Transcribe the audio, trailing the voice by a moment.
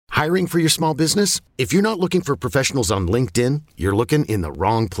Hiring for your small business? If you're not looking for professionals on LinkedIn, you're looking in the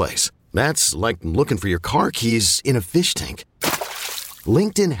wrong place. That's like looking for your car keys in a fish tank.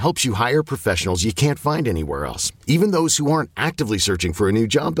 LinkedIn helps you hire professionals you can't find anywhere else, even those who aren't actively searching for a new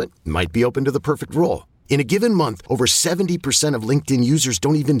job but might be open to the perfect role. In a given month, over 70% of LinkedIn users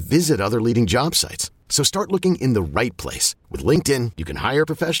don't even visit other leading job sites. So start looking in the right place. With LinkedIn, you can hire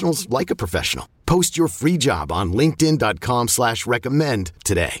professionals like a professional. Post your free job on linkedin.com/recommend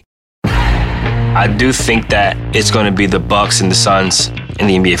today. I do think that it's going to be the Bucks and the Suns in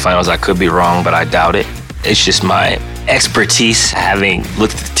the NBA Finals. I could be wrong, but I doubt it. It's just my expertise, having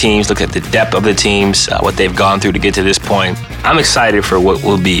looked at the teams, looked at the depth of the teams, what they've gone through to get to this point. I'm excited for what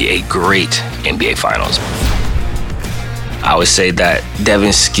will be a great NBA Finals. I would say that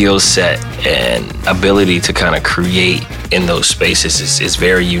Devin's skill set and ability to kind of create in those spaces is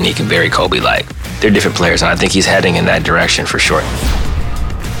very unique and very Kobe-like. They're different players, and I think he's heading in that direction for sure.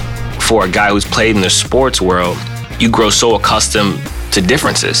 For a guy who's played in the sports world, you grow so accustomed to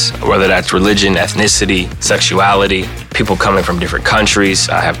differences, whether that's religion, ethnicity, sexuality, people coming from different countries.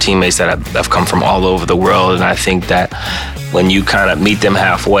 I have teammates that have come from all over the world, and I think that when you kind of meet them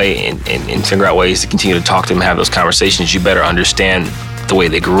halfway and figure out ways to continue to talk to them, have those conversations, you better understand the way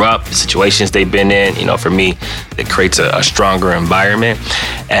they grew up, the situations they've been in. You know, for me, it creates a stronger environment,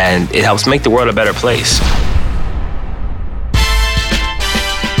 and it helps make the world a better place.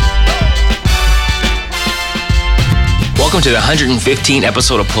 Welcome to the 115th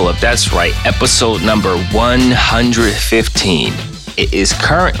episode of Pull Up. That's right, episode number 115. It is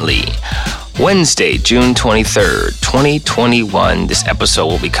currently Wednesday, June 23rd, 2021. This episode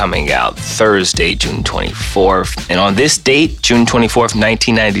will be coming out Thursday, June 24th. And on this date, June 24th,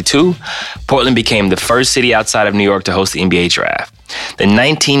 1992, Portland became the first city outside of New York to host the NBA draft. The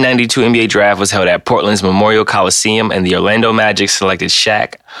 1992 NBA draft was held at Portland's Memorial Coliseum, and the Orlando Magic selected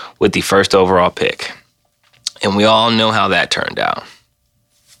Shaq with the first overall pick. And we all know how that turned out.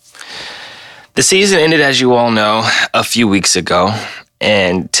 The season ended, as you all know, a few weeks ago.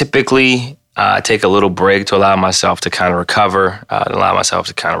 And typically, I take a little break to allow myself to kind of recover, allow myself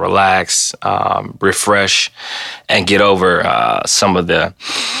to kind of relax, refresh, and get over some of the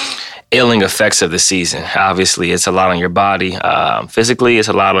ailing effects of the season. Obviously, it's a lot on your body. Physically, it's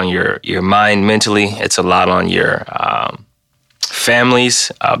a lot on your mind. Mentally, it's a lot on your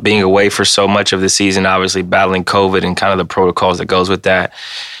families, being away for so much of the season, obviously battling COVID and kind of the protocols that goes with that.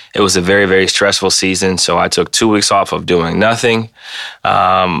 It was a very, very stressful season, so I took 2 weeks off of doing nothing.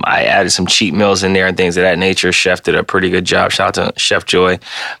 I added some cheat meals in there and things of that nature. Chef did a pretty good job. Shout out to Chef Joy.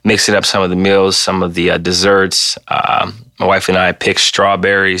 Mixing up some of the meals, some of the desserts. My wife and I picked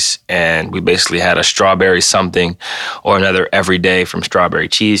strawberries, and we basically had a strawberry something or another every day, from strawberry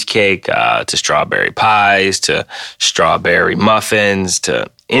cheesecake to strawberry pies to strawberry muffins to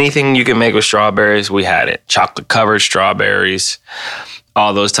anything you can make with strawberries. We had it. Chocolate-covered strawberries,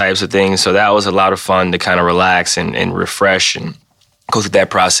 all those types of things. So that was a lot of fun to kind of relax and refresh and go through that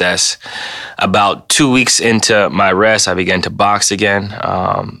process. About 2 weeks into my rest, I began to box again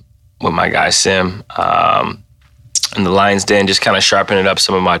with my guy Sim. In the Lion's Den, just kind of sharpening up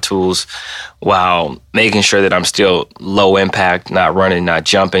some of my tools while making sure that I'm still low impact, not running, not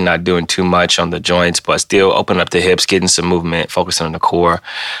jumping, not doing too much on the joints, but still opening up the hips, getting some movement, focusing on the core.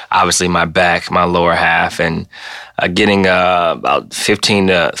 Obviously, my back, my lower half, and getting about 15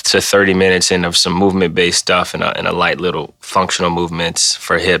 to 30 minutes in of some movement-based stuff and a light little functional movements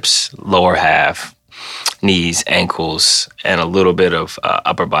for hips, lower half, knees, ankles, and a little bit of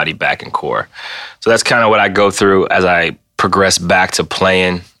upper body, back, and core. So that's kind of what I go through as I progress back to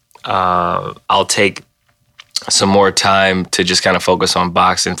playing. I'll take some more time to just kind of focus on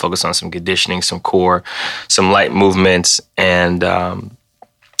boxing, focus on some conditioning, some core, some light movements. And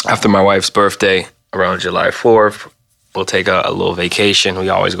after my wife's birthday, around July 4th, we'll take a little vacation. We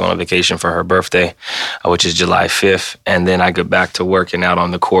always go on a vacation for her birthday, which is July 5th. And then I get back to working out on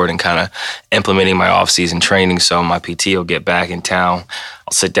the court and kind of implementing my off-season training. So my PT will get back in town.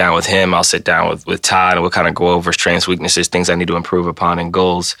 I'll sit down with him. I'll sit down with Todd, and we'll kind of go over strengths, weaknesses, things I need to improve upon, and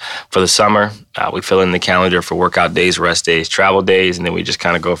goals for the summer. We fill in the calendar for workout days, rest days, travel days, and then we just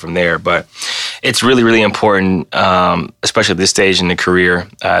kind of go from there. But it's really, really important, especially at this stage in the career,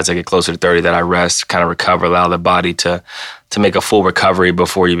 as I get closer to 30, that I rest, kind of recover, allow the body to make a full recovery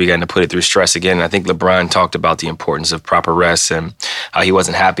before you begin to put it through stress again. And I think LeBron talked about the importance of proper rest and how he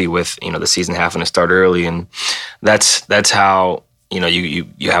wasn't happy with, the season having to start early. And that's how,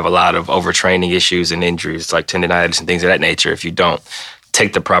 you have a lot of overtraining issues and injuries like tendonitis and things of that nature if you don't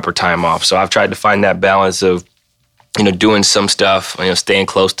take the proper time off. So I've tried to find that balance of doing some stuff, staying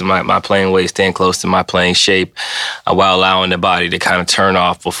close to my playing weight, staying close to my playing shape, while allowing the body to kind of turn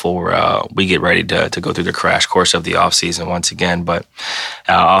off before we get ready to go through the crash course of the off season once again. But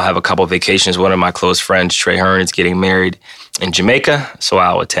I'll have a couple of vacations. One of my close friends, Trey Hearn, is getting married in Jamaica, so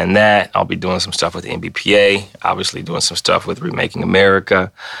I'll attend that. I'll be doing some stuff with the NBPA, obviously doing some stuff with Remaking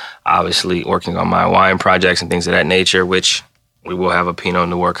America, obviously working on my wine projects and things of that nature, which we will have a Pinot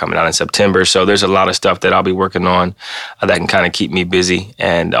Noir coming out in September. So there's a lot of stuff that I'll be working on that can kind of keep me busy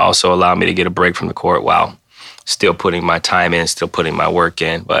and also allow me to get a break from the court while still putting my time in, still putting my work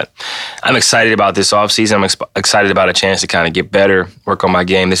in. But I'm excited about this offseason. I'm excited about a chance to kind of get better, work on my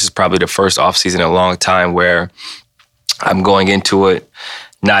game. This is probably the first offseason in a long time where I'm going into it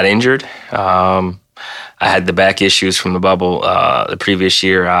not injured. I had the back issues from the bubble the previous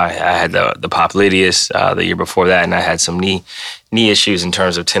year. I had the popliteus the year before that, and I had some knee issues in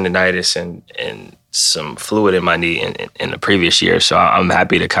terms of tendonitis and some fluid in my knee in the previous year. So I'm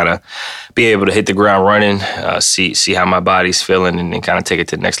happy to kind of be able to hit the ground running, see how my body's feeling, and kind of take it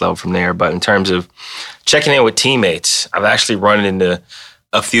to the next level from there. But in terms of checking in with teammates, I've actually run into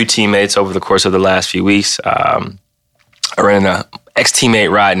a few teammates over the course of the last few weeks. I ran into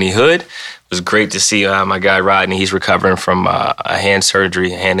ex-teammate Rodney Hood. It was great to see my guy Rodney. He's recovering from a hand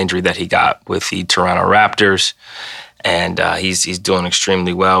injury that he got with the Toronto Raptors, and he's doing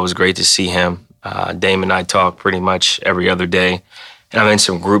extremely well. It was great to see him. Dame and I talk pretty much every other day, and I'm in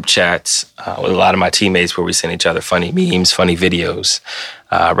some group chats with a lot of my teammates where we send each other funny memes, funny videos.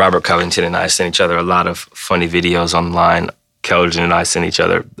 Robert Covington and I send each other a lot of funny videos online. Keldon and I send each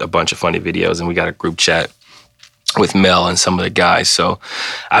other a bunch of funny videos, and we got a group chat with Mel and some of the guys. So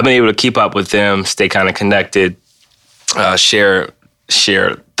I've been able to keep up with them, stay kind of connected, share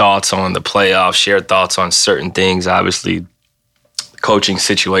thoughts on the playoffs, share thoughts on certain things. Obviously, coaching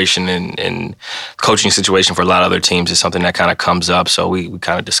situation and coaching situation for a lot of other teams is something that kind of comes up. So we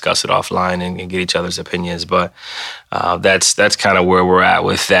kind of discuss it offline and get each other's opinions. But that's kind of where we're at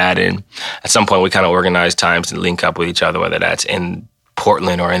with that. And at some point, we kind of organize times to link up with each other, whether that's in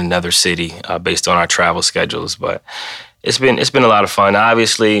Portland or in another city, based on our travel schedules. But it's been a lot of fun.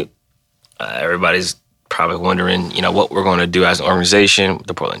 Obviously, everybody's probably wondering, what we're going to do as an organization with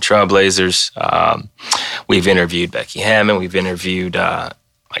the Portland Trail Blazers. We've interviewed Becky Hammon. We've interviewed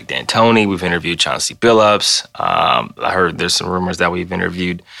Mike D'Antoni. We've interviewed Chauncey Billups. I heard there's some rumors that we've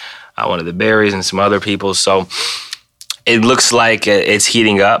interviewed one of the Berries and some other people. So it looks like it's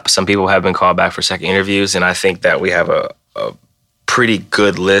heating up. Some people have been called back for second interviews, and I think that we have a pretty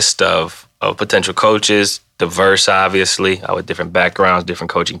good list of potential coaches, diverse, obviously, with different backgrounds,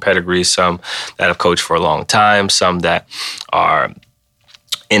 different coaching pedigrees, some that have coached for a long time, some that are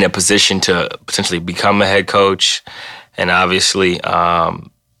in a position to potentially become a head coach, and obviously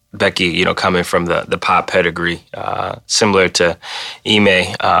Becky, coming from the Pop pedigree, similar to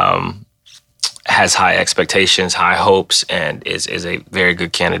Ime, has high expectations, high hopes, and is a very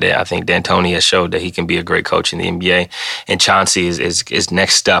good candidate. I think D'Antoni has showed that he can be a great coach in the NBA, and Chauncey is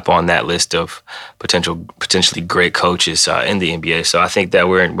next up on that list of potentially great coaches in the NBA. So I think that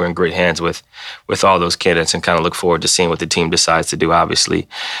we're in great hands with all those candidates, and kind of look forward to seeing what the team decides to do. Obviously,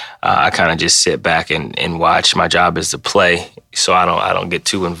 I kind of just sit back and watch. My job is to play, so I don't get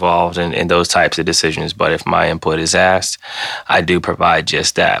too involved in those types of decisions. But if my input is asked, I do provide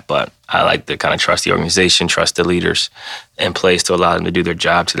just that. But I like to kind of trust the organization, trust the leaders in place to allow them to do their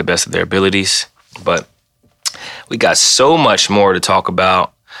job to the best of their abilities. But we got so much more to talk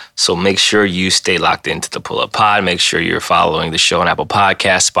about. So make sure you stay locked into the Pull Up Pod. Make sure you're following the show on Apple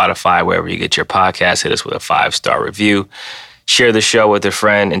Podcasts, Spotify, wherever you get your podcasts. Hit us with a 5-star review. Share the show with a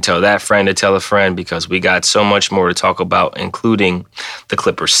friend and tell that friend to tell a friend, because we got so much more to talk about, including the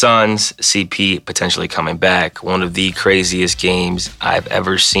Clippers Suns, CP potentially coming back. One of the craziest games I've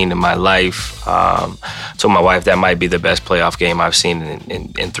ever seen in my life. Told my wife that might be the best playoff game I've seen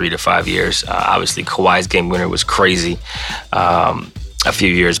in 3 to 5 years. Obviously, Kawhi's game winner was crazy a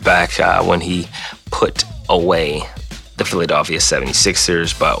few years back when he put away the Philadelphia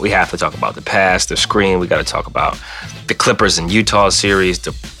 76ers, but we have to talk about the past, the screen. We got to talk about the Clippers and Utah series,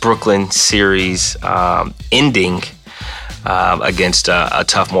 the Brooklyn series ending against a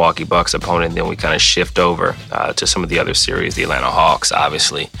tough Milwaukee Bucks opponent. Then we kind of shift over to some of the other series, the Atlanta Hawks,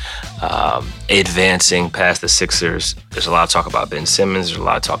 obviously, advancing past the Sixers. There's a lot of talk about Ben Simmons. There's a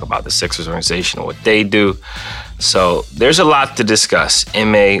lot of talk about the Sixers organization and what they do. So there's a lot to discuss.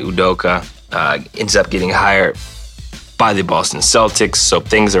 Ime Udoka ends up getting hired by the Boston Celtics. So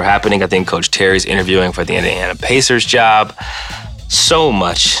things are happening. I think Coach Terry's interviewing for the Indiana Pacers job. So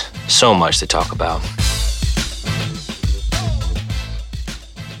much to talk about.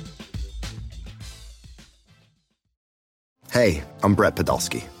 Hey, I'm Brett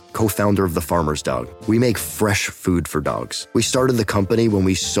Podolsky, co-founder of The Farmer's Dog. We make fresh food for dogs. We started the company when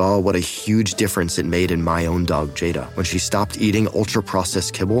we saw what a huge difference it made in my own dog, Jada, when she stopped eating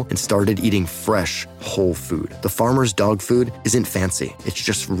ultra-processed kibble and started eating fresh, whole food. The Farmer's Dog food isn't fancy. It's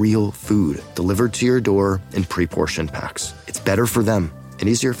just real food delivered to your door in pre-portioned packs. It's better for them and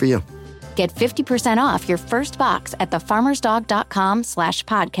easier for you. Get 50% off your first box at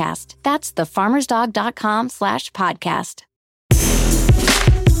thefarmersdog.com/podcast. That's thefarmersdog.com/podcast.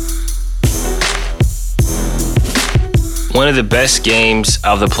 One of the best games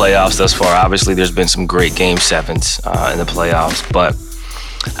of the playoffs thus far. Obviously, there's been some great Game 7s in the playoffs, but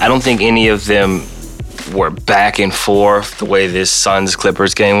I don't think any of them were back and forth the way this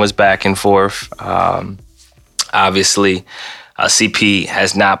Suns-Clippers game was back and forth. Obviously, CP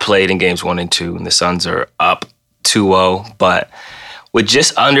has not played in Games 1 and 2, and the Suns are up 2-0. But with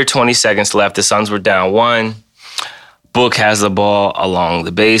just under 20 seconds left, the Suns were down 1. Book has the ball along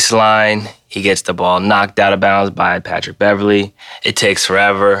the baseline. He gets the ball knocked out of bounds by Patrick Beverley. It takes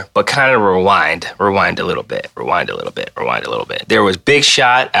forever, but kind of rewind a little bit. There was big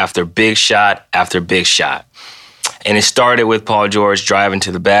shot after big shot after big shot. And it started with Paul George driving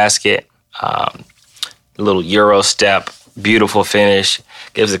to the basket. A little Euro step, beautiful finish,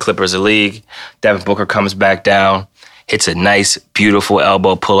 gives the Clippers a lead. Devin Booker comes back down, hits a nice, beautiful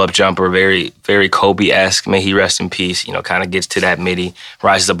elbow pull-up jumper, very, very Kobe-esque. May he rest in peace. Kind of gets to that midi,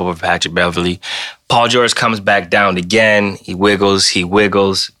 rises up over Patrick Beverley. Paul George comes back down again. He wiggles,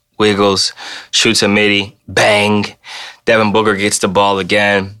 shoots a midi, bang. Devin Booker gets the ball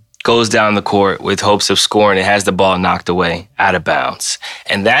again, goes down the court with hopes of scoring. It has the ball knocked away, out of bounds.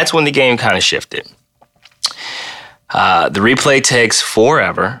 And that's when the game kind of shifted. The replay takes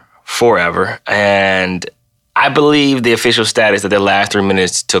forever, and I believe the official stat is that the last 3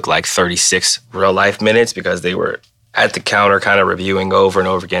 minutes took like 36 real-life minutes because they were at the counter kind of reviewing over and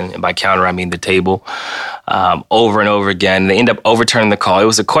over again. And by counter, I mean the table, over and over again. They end up overturning the call. It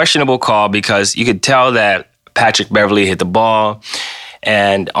was a questionable call because you could tell that Patrick Beverley hit the ball.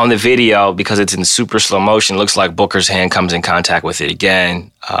 And on the video, because it's in super slow motion, it looks like Booker's hand comes in contact with it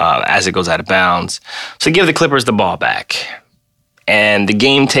again as it goes out of bounds. So give the Clippers the ball back. And the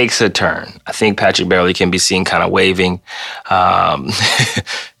game takes a turn. I think Patrick Beverley can be seen kind of waving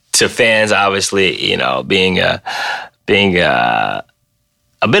to fans, obviously, being a bit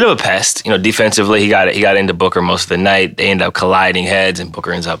of a pest. Defensively, he got into Booker most of the night. They end up colliding heads, and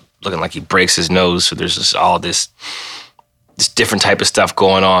Booker ends up looking like he breaks his nose. So there's just all this different type of stuff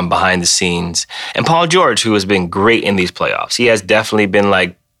going on behind the scenes. And Paul George, who has been great in these playoffs, he has definitely been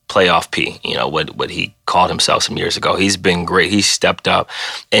like playoff P, what he called himself some years ago. He's been great. He's stepped up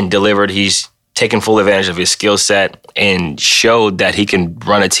and delivered. He's taken full advantage of his skill set and showed that he can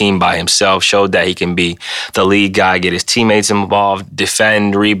run a team by himself, showed that he can be the lead guy, get his teammates involved,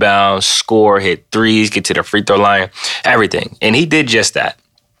 defend, rebound, score, hit threes, get to the free throw line, everything. And he did just that.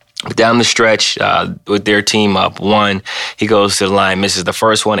 Down the stretch, with their team up 1, he goes to the line, misses the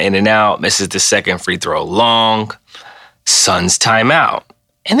first one in and out, misses the second free throw long. Suns timeout.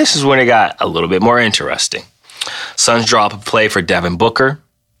 And this is when it got a little bit more interesting. Suns draw up a play for Devin Booker.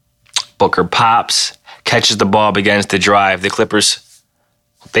 Booker pops, catches the ball, begins to drive. The Clippers,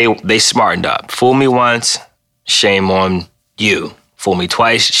 they smartened up. Fool me once, shame on you. Fool me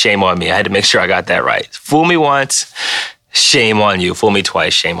twice, shame on me. I had to make sure I got that right. Fool me once, shame on you. Fool me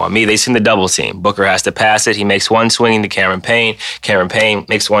twice, shame on me. They send the double team. Booker has to pass it. He makes one swing to Cameron Payne. Cameron Payne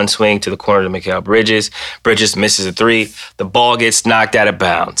makes one swing to the corner to Mikal Bridges. Bridges misses a 3. The ball gets knocked out of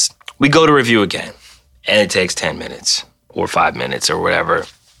bounds. We go to review again, and it takes 10 minutes or 5 minutes or whatever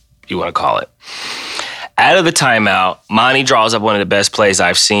you want to call it. Out of the timeout, Monty draws up one of the best plays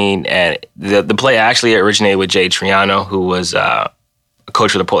I've seen, and the play actually originated with Jay Triano, who was a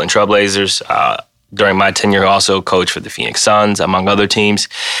coach for the Portland Trailblazers. During my tenure, also coached for the Phoenix Suns, among other teams.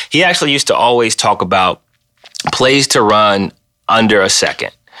 He actually used to always talk about plays to run under a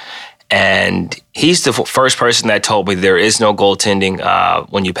second. And he's the first person that told me there is no goaltending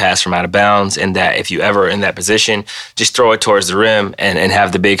when you pass from out of bounds, and that if you ever in that position, just throw it towards the rim and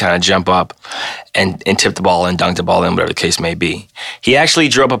have the big kind of jump up and tip the ball in, dunk the ball in, whatever the case may be. He actually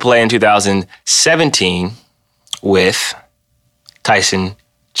drew up a play in 2017 with Tyson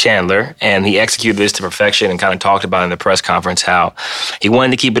Chandler, and he executed this to perfection and kind of talked about in the press conference how he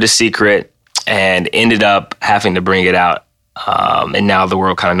wanted to keep it a secret and ended up having to bring it out. And now the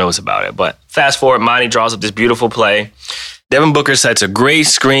world kind of knows about it. But fast forward, Monty draws up this beautiful play. Devin Booker sets a great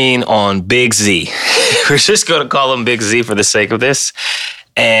screen on Big Z. We're just going to call him Big Z for the sake of this.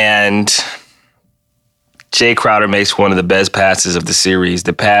 And Jay Crowder makes one of the best passes of the series.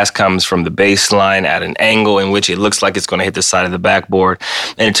 The pass comes from the baseline at an angle in which it looks like it's going to hit the side of the backboard.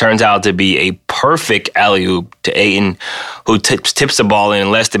 And it turns out to be a perfect alley-oop to Ayton, who tips the ball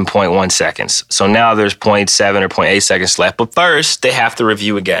in less than 0.1 seconds. So now there's 0.7 or 0.8 seconds left. But first, they have to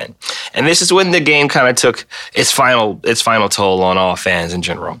review again. And this is when the game kind of took its final toll on all fans in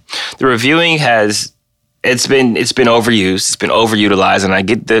general. The reviewing it's been overused, it's been overutilized, and I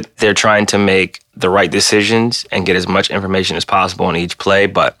get that they're trying to make the right decisions and get as much information as possible on each play,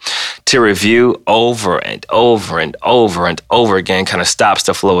 but to review over and over and over and over again kind of stops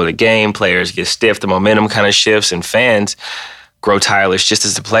the flow of the game. Players get stiff, the momentum kind of shifts, and fans grow tireless just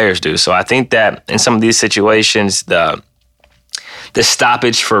as the players do. So I think that in some of these situations, the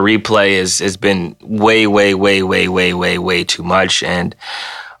stoppage for replay has been way too much. And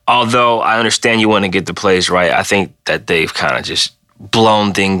although I understand you want to get the plays right, I think that they've kind of just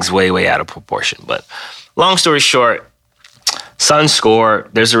blown things way out of proportion. But long story short, Suns score.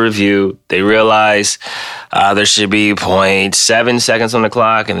 There's a review. They realize there should be 0.7 seconds on the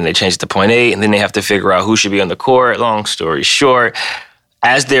clock, and then they change it to 0.8, and then they have to figure out who should be on the court. Long story short,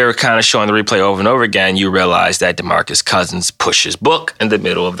 as they're kind of showing the replay over and over again, you realize that DeMarcus Cousins pushes Book in the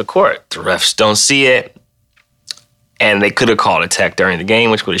middle of the court. The refs don't see it, and they could have called a tech during the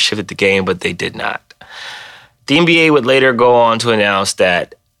game, which would have shifted the game, but they did not. The NBA would later go on to announce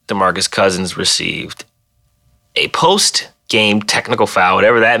that DeMarcus Cousins received a post-game technical foul,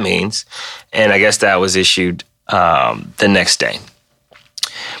 whatever that means, and I guess that was issued the next day.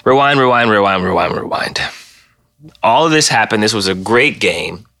 Rewind. All of this happened. This was a great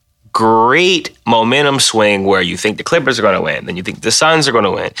game, great momentum swing where you think the Clippers are going to win, then you think the Suns are going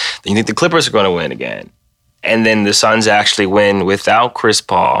to win, then you think the Clippers are going to win again. And then the Suns actually win without Chris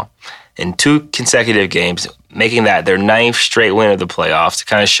Paul in 2 consecutive games, making that their 9th straight win of the playoffs to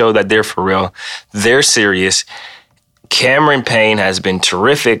kind of show that they're for real, they're serious. Cameron Payne has been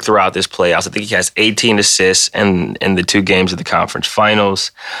terrific throughout this playoffs. I think he has 18 assists in the 2 games of the conference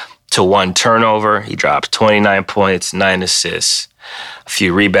finals to 1 turnover. He drops 29 points, 9 assists, a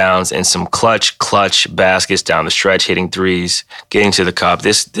few rebounds, and some clutch baskets down the stretch, hitting threes, getting to the cup.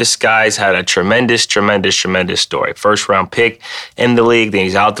 This guy's had a tremendous story. First round pick in the league, then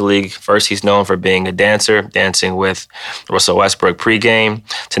he's out the league. First, he's known for being a dancer, dancing with Russell Westbrook pregame,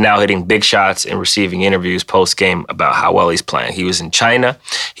 to now hitting big shots and receiving interviews postgame about how well he's playing. He was in China.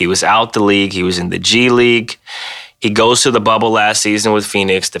 He was out the league. He was in the G League. He goes to the bubble last season with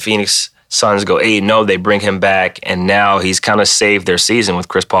Phoenix. The Phoenix Suns go 8-0, they bring him back, and now he's kind of saved their season with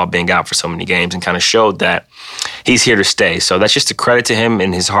Chris Paul being out for so many games and kind of showed that he's here to stay. So that's just a credit to him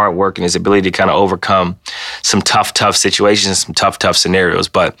and his hard work and his ability to kind of overcome some tough situations, some tough scenarios.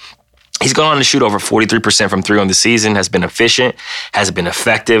 But he's gone on to shoot over 43% from 3 on the season, has been efficient, has been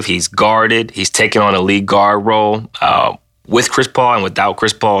effective. He's guarded. He's taken on a lead guard role with Chris Paul and without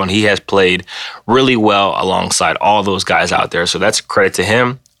Chris Paul, and he has played really well alongside all those guys out there. So that's a credit to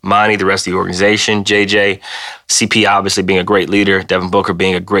him. Monty, the rest of the organization, JJ, CP obviously being a great leader, Devin Booker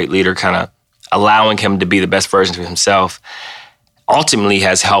being a great leader, kind of allowing him to be the best version of himself, ultimately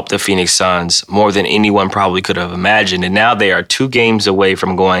has helped the Phoenix Suns more than anyone probably could have imagined. And now they are 2 games away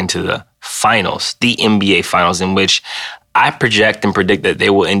from going to the finals, the NBA finals, in which I project and predict that they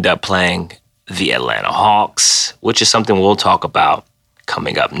will end up playing the Atlanta Hawks, which is something we'll talk about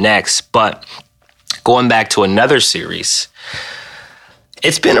coming up next. But going back to another series,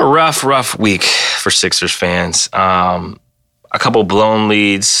 it's been a rough week for Sixers fans. A couple blown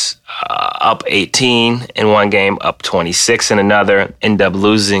leads, up 18 in one game, up 26 in another, end up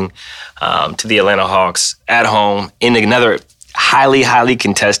losing to the Atlanta Hawks at home in another highly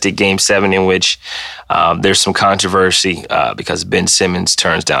contested Game 7 in which there's some controversy because Ben Simmons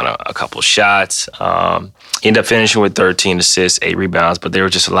turns down a couple shots. He ended up finishing with 13 assists, 8 rebounds, but there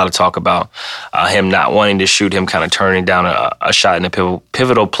was just a lot of talk about him not wanting to shoot, him kind of turning down a shot in a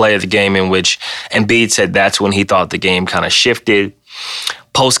pivotal play of the game in which Embiid said that's when he thought the game kind of shifted.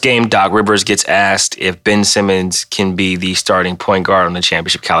 Post-game, Doc Rivers gets asked if Ben Simmons can be the starting point guard on the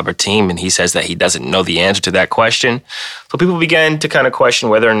championship caliber team, and he says that he doesn't know the answer to that question. So people began to kind of question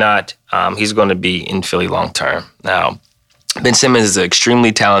whether or not he's going to be in Philly long term. Now, Ben Simmons is an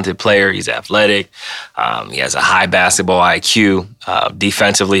extremely talented player. He's athletic. He has a high basketball IQ.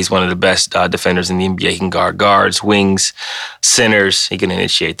 Defensively, he's one of the best defenders in the NBA. He can guard guards, wings, centers. He can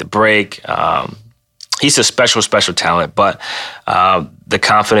initiate the break. He's a special talent, but the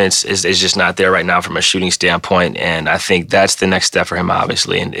confidence is just not there right now from a shooting standpoint, and I think that's the next step for him,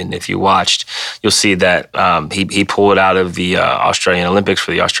 obviously. And if you watched, you'll see that he pulled out of the Australian Olympics for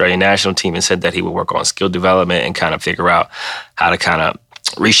the Australian national team and said that he would work on skill development and kind of figure out how to kind of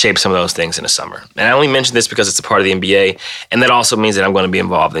reshape some of those things in the summer. And I only mention this because it's a part of the NBA, and that also means that I'm going to be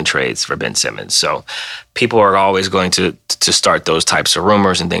involved in trades for Ben Simmons. So people are always going to start those types of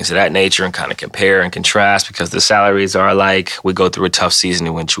rumors and things of that nature and kind of compare and contrast because the salaries are alike. We go through a tough season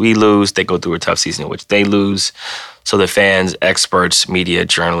in which we lose. They go through a tough season in which they lose. So the fans, experts, media,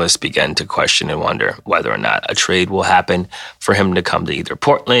 journalists begin to question and wonder whether or not a trade will happen for him to come to either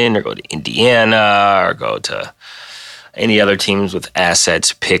Portland or go to Indiana or go to any other teams with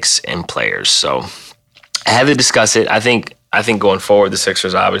assets, picks, and players. So I had to discuss it. I think going forward, the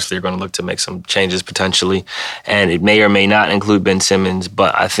Sixers obviously are going to look to make some changes potentially, and it may or may not include Ben Simmons,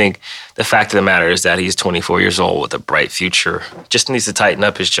 but I think the fact of the matter is that he's 24 years old with a bright future. Just needs to tighten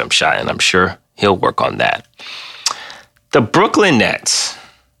up his jump shot, and I'm sure he'll work on that. The Brooklyn Nets.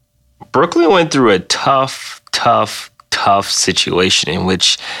 Brooklyn went through a tough situation in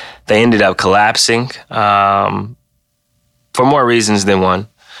which they ended up collapsing for more reasons than one.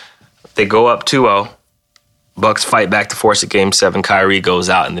 They go up 2-0. Bucks fight back to force a Game 7. Kyrie goes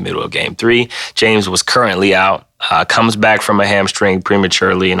out in the middle of Game 3. James was currently out, comes back from a hamstring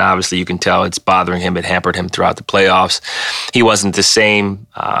prematurely, and obviously you can tell it's bothering him. It hampered him throughout the playoffs. He wasn't the same.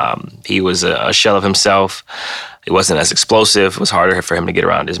 He was a shell of himself. He wasn't as explosive. It was harder for him to get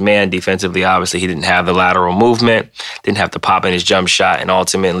around his man. Defensively, obviously, he didn't have the lateral movement, didn't have the pop in his jump shot, and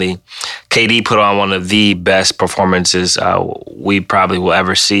ultimately, KD put on one of the best performances we probably will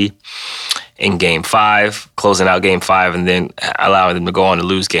ever see in Game 5, closing out Game 5, and then allowing them to go on to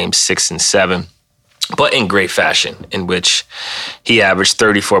lose Game 6 and 7, but in great fashion, in which he averaged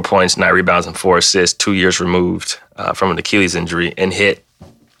 34 points, 9 rebounds, and 4 assists, 2 years removed from an Achilles injury, and hit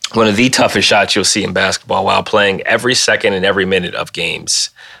one of the toughest shots you'll see in basketball while playing every second and every minute of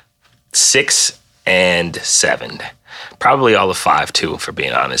Games 6 and 7. Probably all of 5, too, for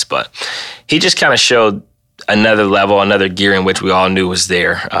being honest. But he just kind of showed another level, another gear in which we all knew was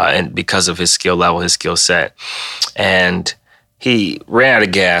there, and because of his skill level, his skill set. And he ran out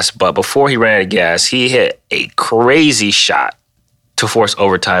of gas, but before he ran out of gas, he hit a crazy shot to force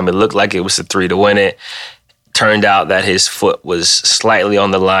overtime. It looked like it was a 3 to win it. Turned out that his foot was slightly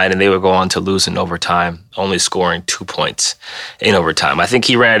on the line, and they would go on to lose in overtime, only scoring 2 points in overtime. I think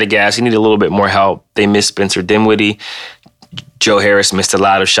he ran out of gas. He needed a little bit more help. They missed Spencer Dinwiddie. Joe Harris missed a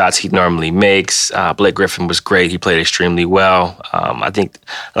lot of shots he normally makes. Blake Griffin was great. He played extremely well. I think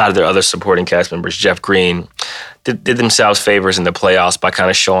a lot of their other supporting cast members, Jeff Green, did themselves favors in the playoffs by kind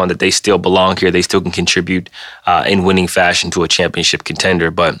of showing that they still belong here. They still can contribute in winning fashion to a championship contender.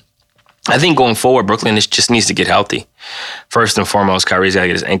 But I think going forward, Brooklyn just needs to get healthy. First and foremost, Kyrie's got to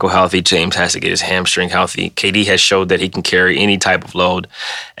get his ankle healthy. James has to get his hamstring healthy. KD has showed that he can carry any type of load,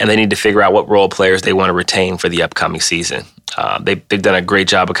 and they need to figure out what role players they want to retain for the upcoming season. They've done a great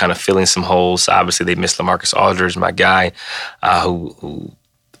job of kind of filling some holes. Obviously, they missed LaMarcus Aldridge, my guy, who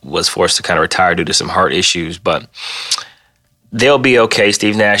was forced to kind of retire due to some heart issues, but they'll be okay.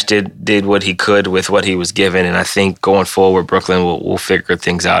 Steve Nash did what he could with what he was given, and I think going forward, Brooklyn will figure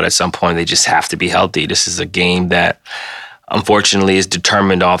things out at some point. They just have to be healthy. This is a game that, unfortunately, is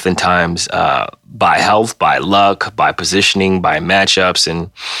determined oftentimes by health, by luck, by positioning, by matchups, and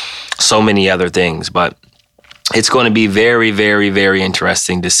so many other things. But it's going to be very, very, very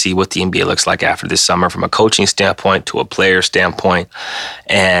interesting to see what the NBA looks like after this summer from a coaching standpoint to a player standpoint.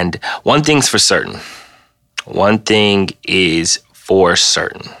 And one thing's for certain. One thing is for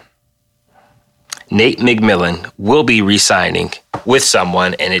certain. Nate McMillan will be re-signing with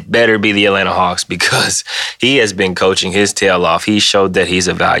someone, and it better be the Atlanta Hawks because he has been coaching his tail off. He showed that he's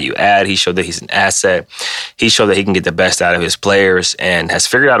a value add. He showed that he's an asset. He showed that he can get the best out of his players and has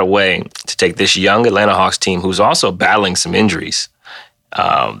figured out a way to take this young Atlanta Hawks team who's also battling some injuries.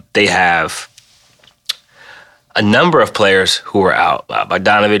 They have a number of players who are out.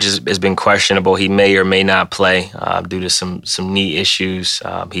 Bogdanovich has been questionable. He may or may not play due to some knee issues.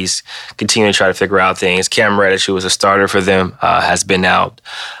 He's continuing to try to figure out things. Cam Reddish, who was a starter for them, has been out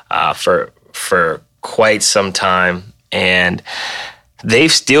for quite some time. And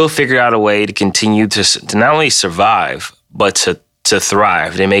they've still figured out a way to continue to not only survive, but to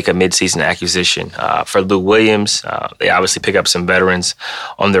thrive. They make a midseason acquisition for Lou Williams. They obviously pick up some veterans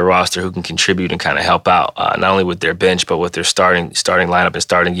on their roster who can contribute and kind of help out, not only with their bench, but with their starting lineup and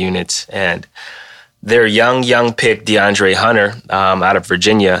starting units. And their young pick, DeAndre Hunter, out of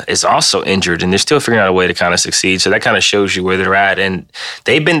Virginia, is also injured, and they're still figuring out a way to kind of succeed. So that kind of shows you where they're at. And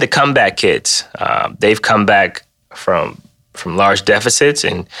they've been the comeback kids. They've come back from large deficits,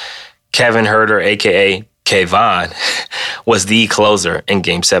 and Kevin Huerter, a.k.a. Kayvon, was the closer in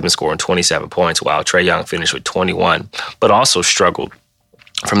Game 7, scoring 27 points, while Trae Young finished with 21, but also struggled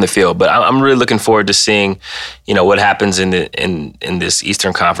from the field. But I'm really looking forward to seeing, what happens in this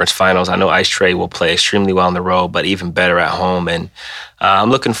Eastern Conference Finals. I know Ice Trae will play extremely well on the road, but even better at home. And I'm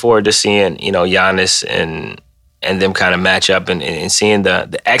looking forward to seeing, Giannis and them kind of match up and seeing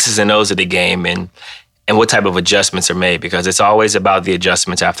the X's and O's of the game and what type of adjustments are made, because it's always about the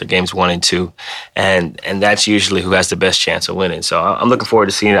adjustments after games 1 and 2, and that's usually who has the best chance of winning. So I'm looking forward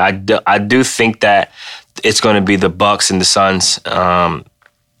to seeing it. I do think that it's going to be the Bucks and the Suns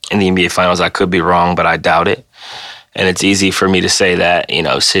in the NBA Finals. I could be wrong, but I doubt it. And it's easy for me to say that,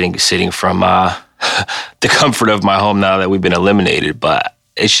 sitting from the comfort of my home now that we've been eliminated. But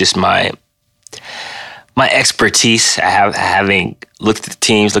it's just my expertise, having looked at the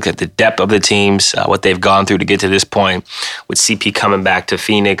teams, looked at the depth of the teams, what they've gone through to get to this point, with CP coming back to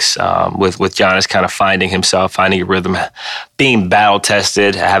Phoenix, with Giannis kind of finding himself, finding a rhythm, being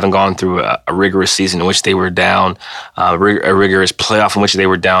battle-tested, having gone through a rigorous season in which they were down, a rigorous playoff in which they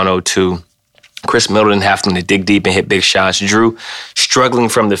were down 0-2. Chris Middleton having to dig deep and hit big shots. Drew struggling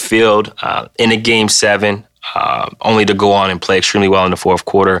from the field in a Game 7, only to go on and play extremely well in the fourth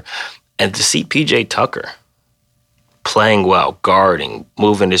quarter. And to see PJ Tucker playing well, guarding,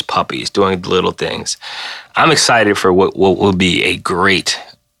 moving his puppies, doing the little things, I'm excited for what will be a great,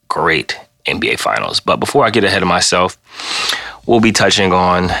 great NBA Finals. But before I get ahead of myself, we'll be touching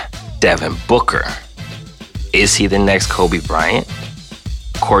on Devin Booker. Is he the next Kobe Bryant?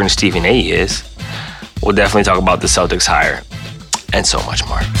 According to Stephen A, he is. We'll definitely talk about the Celtics hire and so much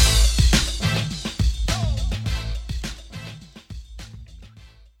more.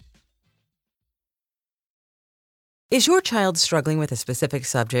 Is your child struggling with a specific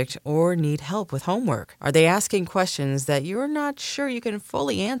subject or need help with homework? Are they asking questions that you're not sure you can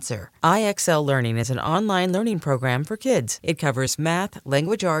fully answer? IXL Learning is an online learning program for kids. It covers math,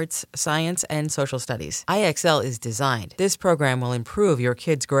 language arts, science, and social studies. IXL is designed. This program will improve your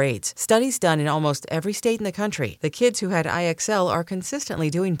kids' grades. Studies done in almost every state in the country. The kids who had IXL are consistently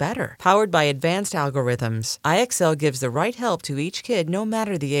doing better. Powered by advanced algorithms, IXL gives the right help to each kid no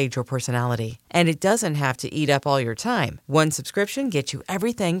matter the age or personality. And it doesn't have to eat up all your time. One subscription gets you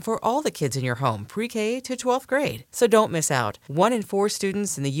everything for all the kids in your home, pre-K to 12th grade. So don't miss out. 1 in 4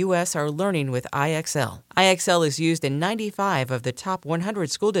 students in the U.S. are learning with IXL. IXL is used in 95 of the top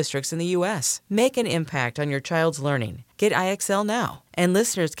 100 school districts in the U.S. Make an impact on your child's learning. Get IXL now. And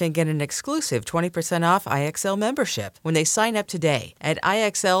listeners can get an exclusive 20% off IXL membership when they sign up today at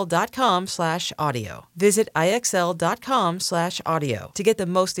IXL.com/audio. Visit IXL.com/audio to get the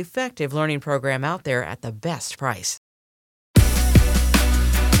most effective learning program out there at the best price.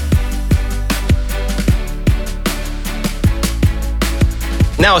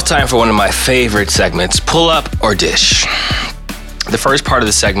 Now it's time for one of my favorite segments, Pull Up or Dish. The first part of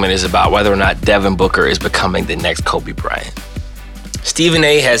the segment is about whether or not Devin Booker is becoming the next Kobe Bryant. Stephen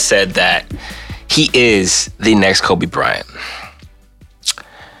A has said that he is the next Kobe Bryant.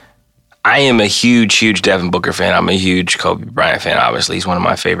 I am a huge, huge Devin Booker fan. I'm a huge Kobe Bryant fan, obviously. He's one of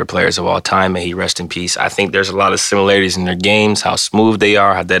my favorite players of all time. May he rest in peace. I think there's a lot of similarities in their games, how smooth they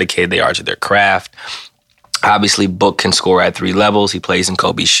are, how dedicated they are to their craft. Obviously, Book can score at 3 levels. He plays in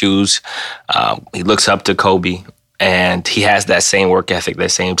Kobe's shoes. He looks up to Kobe, and he has that same work ethic,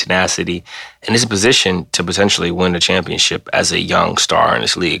 that same tenacity, and is in position to potentially win the championship as a young star in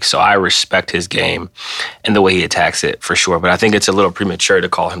this league. So I respect his game and the way he attacks it for sure. But I think it's a little premature to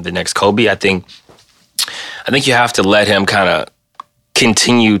call him the next Kobe. I think you have to let him kind of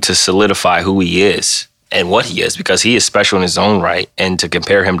continue to solidify who he is and what he is, because he is special in his own right. And to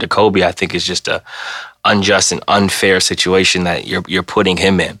compare him to Kobe, I think is just a unjust and unfair situation that you're putting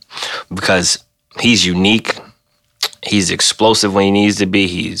him in, because he's unique. He's explosive when he needs to be.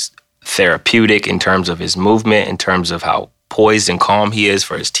 He's therapeutic in terms of his movement, in terms of how poised and calm he is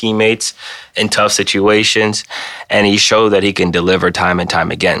for his teammates in tough situations. And he showed that he can deliver time and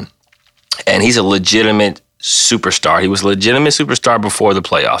time again. And he's a legitimate superstar. He was a legitimate superstar before the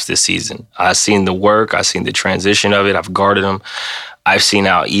playoffs this season. I've seen the work. I've seen the transition of it. I've guarded him. I've seen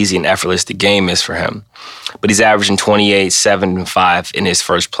how easy and effortless the game is for him. But he's averaging 28, 7, and 5 in his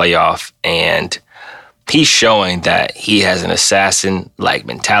first playoff. And he's showing that he has an assassin-like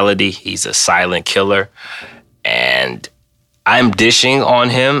mentality. He's a silent killer. And I'm dishing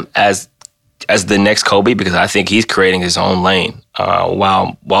on him as the next Kobe, because I think he's creating his own lane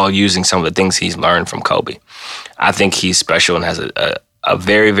while using some of the things he's learned from Kobe. I think he's special and has a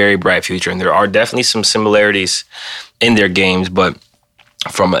very, very bright future. And there are definitely some similarities in their games, but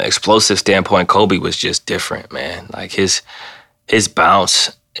from an explosive standpoint, Kobe was just different, man. Like his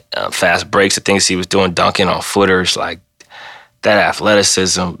bounce, fast breaks, the things he was doing, dunking on footers, like that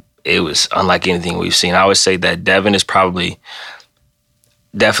athleticism, it was unlike anything we've seen. I would say that Devin is probably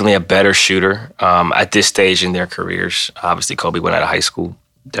definitely a better shooter at this stage in their careers. Obviously, Kobe went out of high school.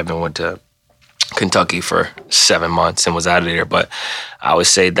 Devin went to Kentucky for 7 months and was out of there. But I would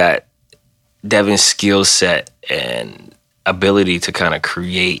say that Devin's skill set and ability to kind of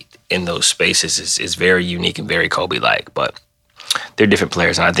create in those spaces is very unique and very Kobe-like. But they're different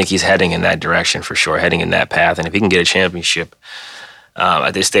players, and I think he's heading in that direction for sure, heading in that path. And if he can get a championship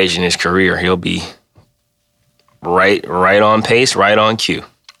at this stage in his career, he'll be right on pace, right on cue.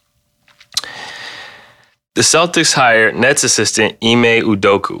 The Celtics hired Nets assistant Ime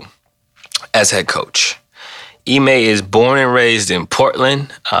Udoka as head coach. Ime is born and raised in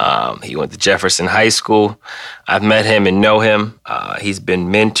Portland. He went to Jefferson High School. I've met him and know him. He's been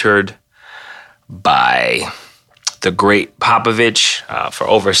mentored by the great Popovich for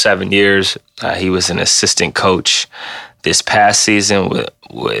over 7 years. He was an assistant coach this past season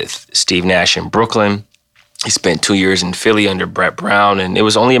with Steve Nash in Brooklyn. He spent 2 years in Philly under Brett Brown, and it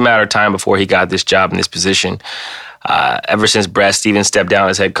was only a matter of time before he got this job in this position. Ever since Brad Stevens stepped down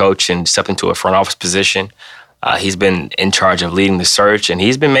as head coach and stepped into a front office position, he's been in charge of leading the search, and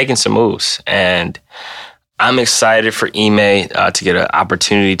he's been making some moves. And I'm excited for Ime to get an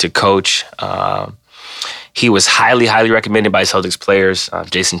opportunity to coach. He was highly, highly recommended by Celtics players,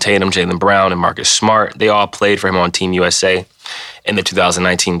 Jason Tatum, Jaylen Brown, and Marcus Smart. They all played for him on Team USA in the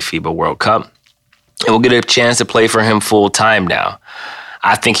 2019 FIBA World Cup. And we'll get a chance to play for him full time now.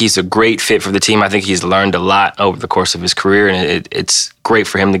 I think he's a great fit for the team. I think he's learned a lot over the course of his career, and it's great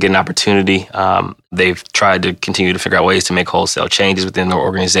for him to get an opportunity. They've tried to continue to figure out ways to make wholesale changes within their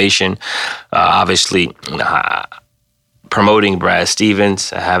organization. Obviously, promoting Brad Stevens,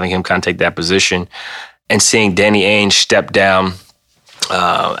 having him kind of take that position, and seeing Danny Ainge step down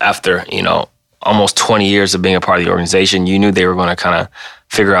after, almost 20 years of being a part of the organization. You knew they were going to kind of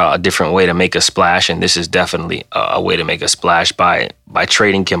figure out a different way to make a splash, and this is definitely a way to make a splash by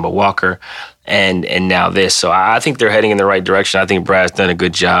trading Kemba Walker and now this. So I think they're heading in the right direction. I think Brad's done a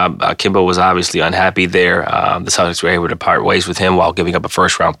good job. Kemba was obviously unhappy there. The Celtics were able to part ways with him while giving up a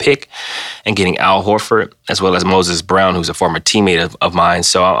first-round pick and getting Al Horford, as well as Moses Brown, who's a former teammate of mine.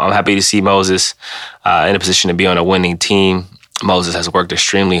 So I'm happy to see Moses in a position to be on a winning team. Moses has worked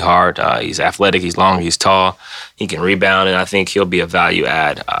extremely hard. He's athletic, he's long, he's tall, he can rebound, and I think he'll be a value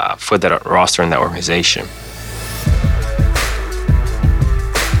add for that roster and that organization.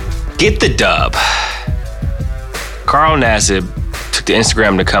 Get the dub. Carl Nassib took to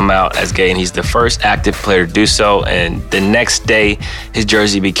Instagram to come out as gay, and he's the first active player to do so, and the next day, his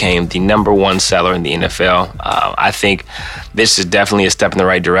jersey became the #1 seller in the NFL. I think this is definitely a step in the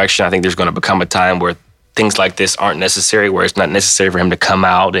right direction. I think there's going to become a time where things like this aren't necessary, where it's not necessary for him to come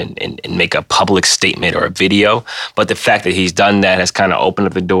out and make a public statement or a video. But the fact that he's done that has kind of opened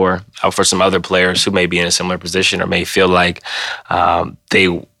up the door for some other players who may be in a similar position or may feel like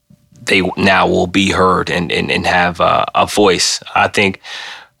they now will be heard and have a voice. I think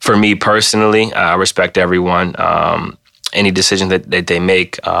for me personally, I respect everyone. Any decisions that they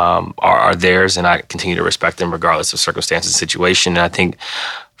make are theirs, and I continue to respect them regardless of circumstances and situation. And I think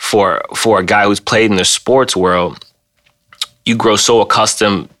for a guy who's played in the sports world, you grow so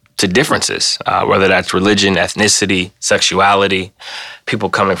accustomed to differences, whether that's religion, ethnicity, sexuality, people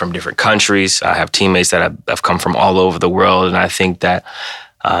coming from different countries. I have teammates that have come from all over the world, and I think that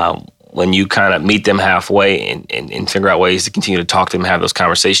when you kind of meet them halfway and figure out ways to continue to talk to them, have those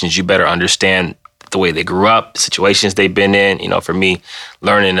conversations, you better understand the way they grew up, the situations they've been in. For me,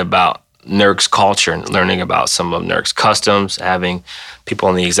 learning about Nurk's culture and learning about some of Nurk's customs, having people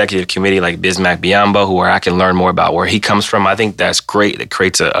on the executive committee like Bismack Biyombo, where I can learn more about where he comes from. I think that's great. It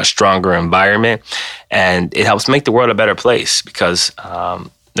creates a stronger environment, and it helps make the world a better place because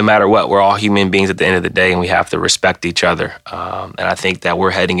no matter what, we're all human beings at the end of the day, and we have to respect each other. And I think that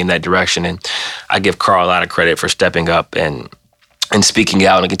we're heading in that direction, and I give Carl a lot of credit for stepping up and speaking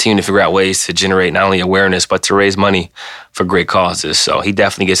out and continuing to figure out ways to generate not only awareness, but to raise money for great causes. So he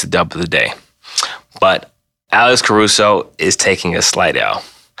definitely gets the dub of the day. But Alex Caruso is taking a slight L.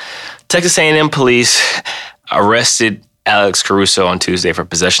 Texas A&M police arrested Alex Caruso on Tuesday for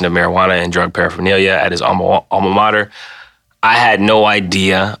possession of marijuana and drug paraphernalia at his alma mater. I had no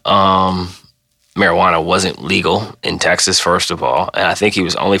idea marijuana wasn't legal in Texas, first of all. And I think he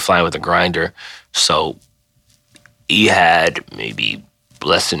was only flying with a grinder. So he had maybe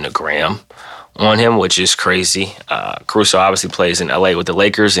less than a gram on him, which is crazy. Caruso obviously plays in LA with the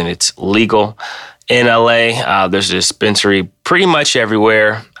Lakers, and it's legal in LA. There's a dispensary pretty much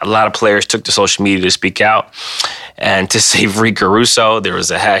everywhere. A lot of players took to social media to speak out. And to save Caruso, there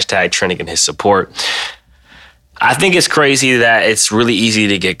was a hashtag trending in his support. I think it's crazy that it's really easy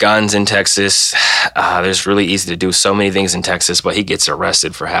to get guns in Texas. There's really easy to do so many things in Texas, but he gets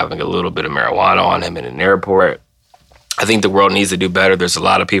arrested for having a little bit of marijuana on him in an airport. I think the world needs to do better. There's a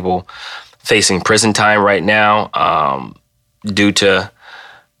lot of people facing prison time right now due to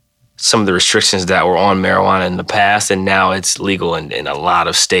some of the restrictions that were on marijuana in the past, and now it's legal in a lot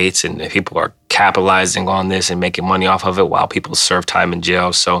of states, and people are capitalizing on this and making money off of it while people serve time in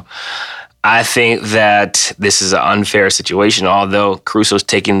jail. So I think that this is an unfair situation. Although Caruso's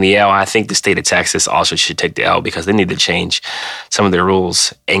taking the L, I think the state of Texas also should take the L because they need to change some of their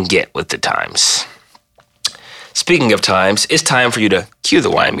rules and get with the times. Speaking of times, it's time for you to cue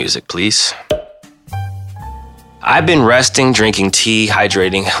the wine music, please. I've been resting, drinking tea,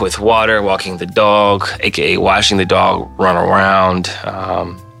 hydrating with water, walking the dog, aka watching the dog run around,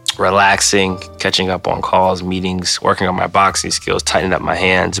 relaxing, catching up on calls, meetings, working on my boxing skills, tightening up my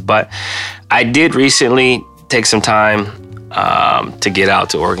hands. But I did recently take some time to get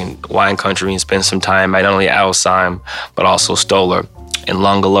out to Oregon wine country and spend some time not only at Alzheimer, but also Stoller in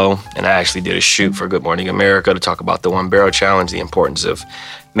Longolo. And I actually did a shoot for Good Morning America to talk about the One Barrel Challenge, the importance of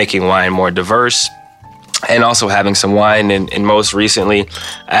making wine more diverse, and also having some wine. And most recently,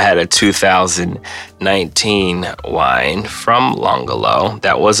 I had a 2019 wine from Longolo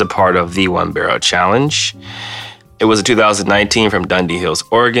that was a part of the One Barrel Challenge. It was a 2019 from Dundee Hills,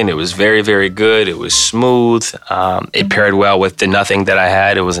 Oregon. It was very, very good. It was smooth. It paired well with the nothing that I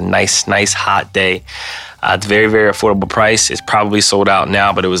had. It was a nice hot day. It's very, very affordable price. It's probably sold out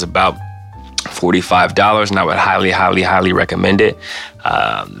now, but it was about $45, and I would highly recommend it.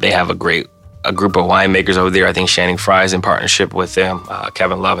 They have a group of winemakers over there. I think Channing Fry is in partnership with them.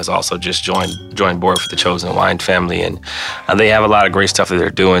 Kevin Love has also just joined board for the Chosen Wine family, and they have a lot of great stuff that they're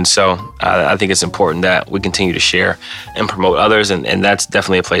doing. So I think it's important that we continue to share and promote others, and that's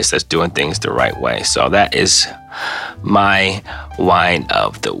definitely a place that's doing things the right way. So that is my wine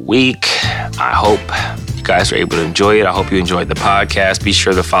of the week. I hope you guys are able to enjoy it. I hope you enjoyed the podcast. Be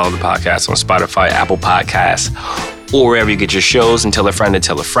sure to follow the podcast on Spotify, Apple Podcasts, or wherever you get your shows, and tell a friend to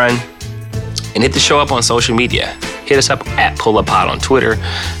tell a friend. And hit the show up on social media. Hit us up at PullUpPod on Twitter,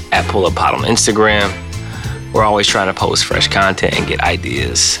 at PullUpPod on Instagram. We're always trying to post fresh content and get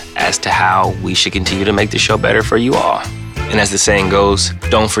ideas as to how we should continue to make the show better for you all. And as the saying goes,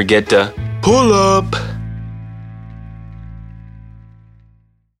 don't forget to pull up.